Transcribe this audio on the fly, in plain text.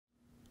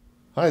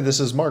Hi, this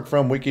is Mark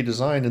from Wiki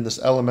Design. In this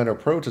Elementor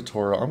Pro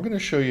tutorial, I'm going to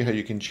show you how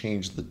you can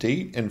change the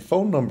date and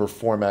phone number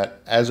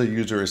format as a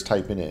user is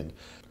typing in.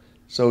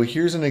 So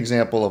here's an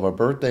example of a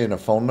birthday and a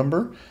phone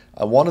number.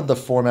 I wanted the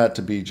format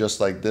to be just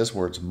like this,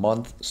 where it's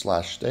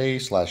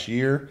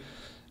month/day/year.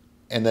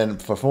 And then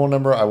for phone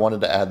number, I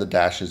wanted to add the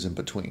dashes in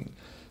between.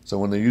 So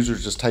when the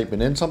user's just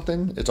typing in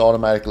something, it's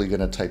automatically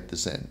going to type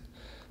this in.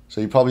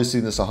 So you've probably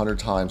seen this 100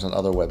 times on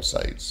other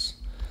websites.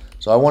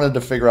 So I wanted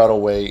to figure out a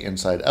way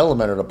inside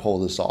Elementor to pull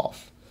this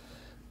off.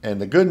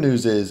 And the good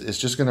news is it's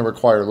just going to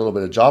require a little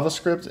bit of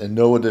JavaScript and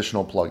no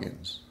additional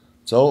plugins.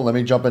 So let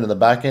me jump into the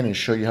back end and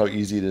show you how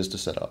easy it is to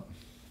set up.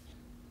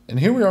 And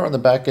here we are on the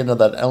back end of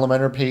that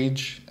Elementor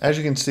page. As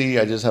you can see,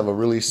 I just have a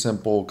really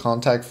simple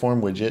contact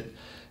form widget.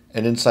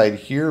 And inside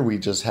here, we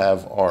just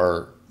have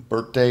our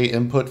birthday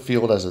input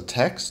field as a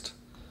text.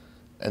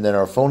 And then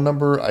our phone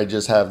number, I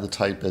just have the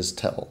type as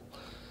tell.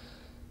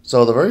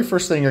 So the very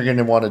first thing you're going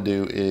to want to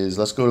do is,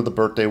 let's go to the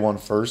birthday one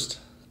first.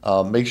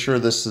 Make sure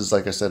this is,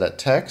 like I said, at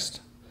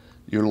text.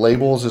 Your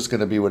label is just going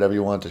to be whatever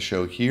you want to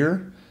show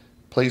here.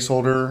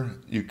 Placeholder,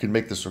 you can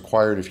make this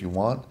required if you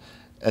want.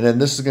 And then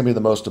this is going to be the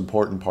most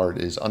important part,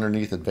 is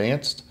underneath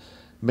advanced.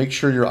 Make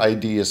sure your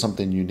ID is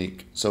something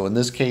unique. So in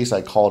this case,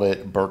 I called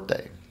it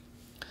birthday.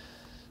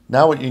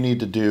 Now what you need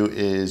to do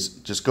is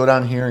just go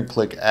down here and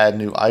click add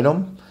new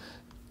item.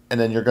 And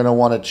then you're going to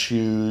want to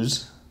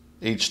choose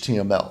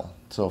HTML.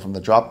 So from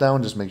the drop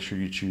down, just make sure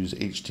you choose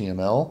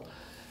HTML.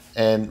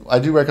 And I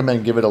do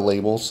recommend give it a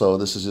label. So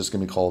this is just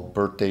going to be called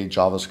birthday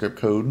JavaScript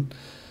code,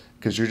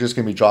 because you're just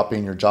going to be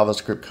dropping your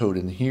JavaScript code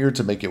in here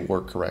to make it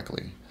work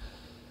correctly.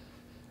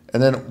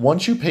 And then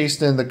once you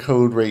paste in the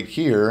code right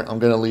here, I'm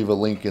going to leave a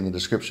link in the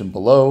description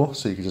below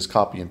so you can just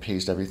copy and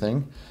paste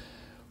everything.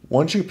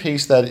 Once you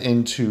paste that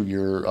into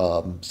your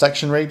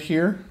section right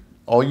here,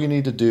 all you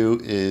need to do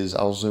is,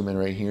 I'll zoom in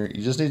right here,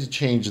 you just need to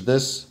change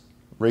this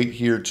right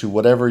here to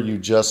whatever you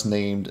just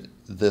named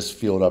this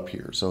field up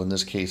here. So in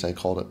this case, I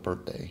called it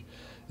birthday.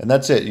 And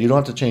that's it. You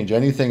don't have to change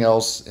anything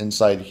else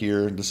inside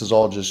here. This is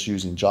all just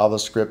using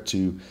JavaScript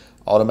to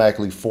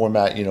automatically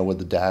format, with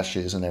the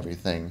dashes and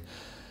everything.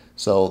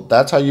 So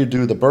that's how you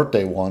do the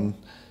birthday one.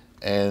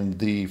 And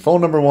the phone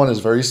number one is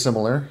very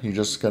similar. You're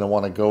just going to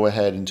want to go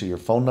ahead into your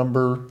phone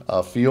number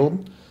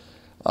field.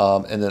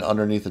 And then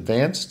underneath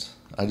advanced,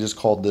 I just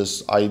called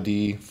this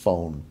ID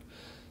phone.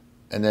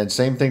 And then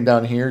same thing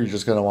down here, you're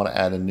just going to want to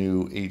add a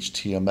new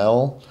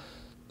HTML.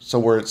 So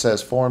where it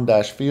says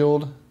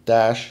form-field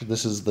dash,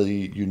 this is the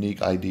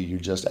unique ID you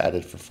just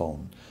added for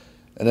phone.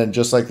 And then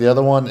just like the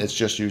other one, it's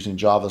just using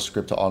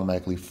JavaScript to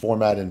automatically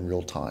format in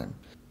real time.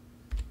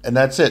 And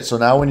that's it. So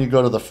now when you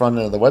go to the front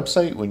end of the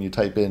website, when you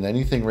type in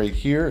anything right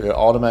here, it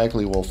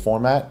automatically will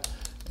format.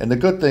 And the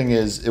good thing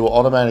is it will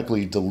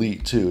automatically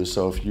delete too.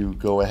 So if you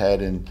go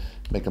ahead and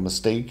make a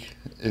mistake,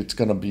 it's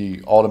going to be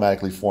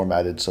automatically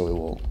formatted, so it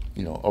will,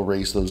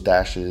 erase those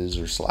dashes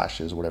or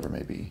slashes, whatever it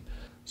may be.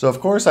 So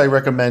of course, I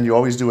recommend you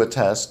always do a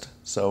test.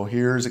 So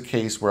here's a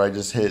case where I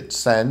just hit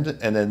send,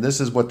 and then this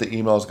is what the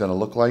email is going to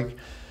look like.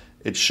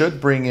 It should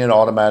bring in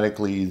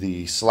automatically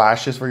the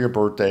slashes for your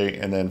birthday,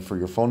 and then for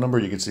your phone number,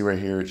 you can see right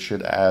here, it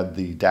should add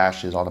the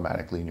dashes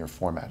automatically in your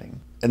formatting.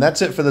 And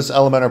that's it for this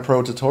Elementor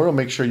Pro tutorial.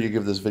 Make sure you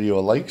give this video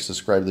a like,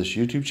 subscribe to this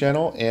YouTube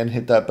channel, and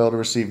hit that bell to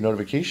receive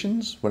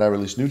notifications when I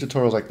release new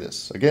tutorials like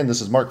this. Again,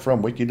 this is Mark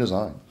from Wiki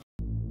Design.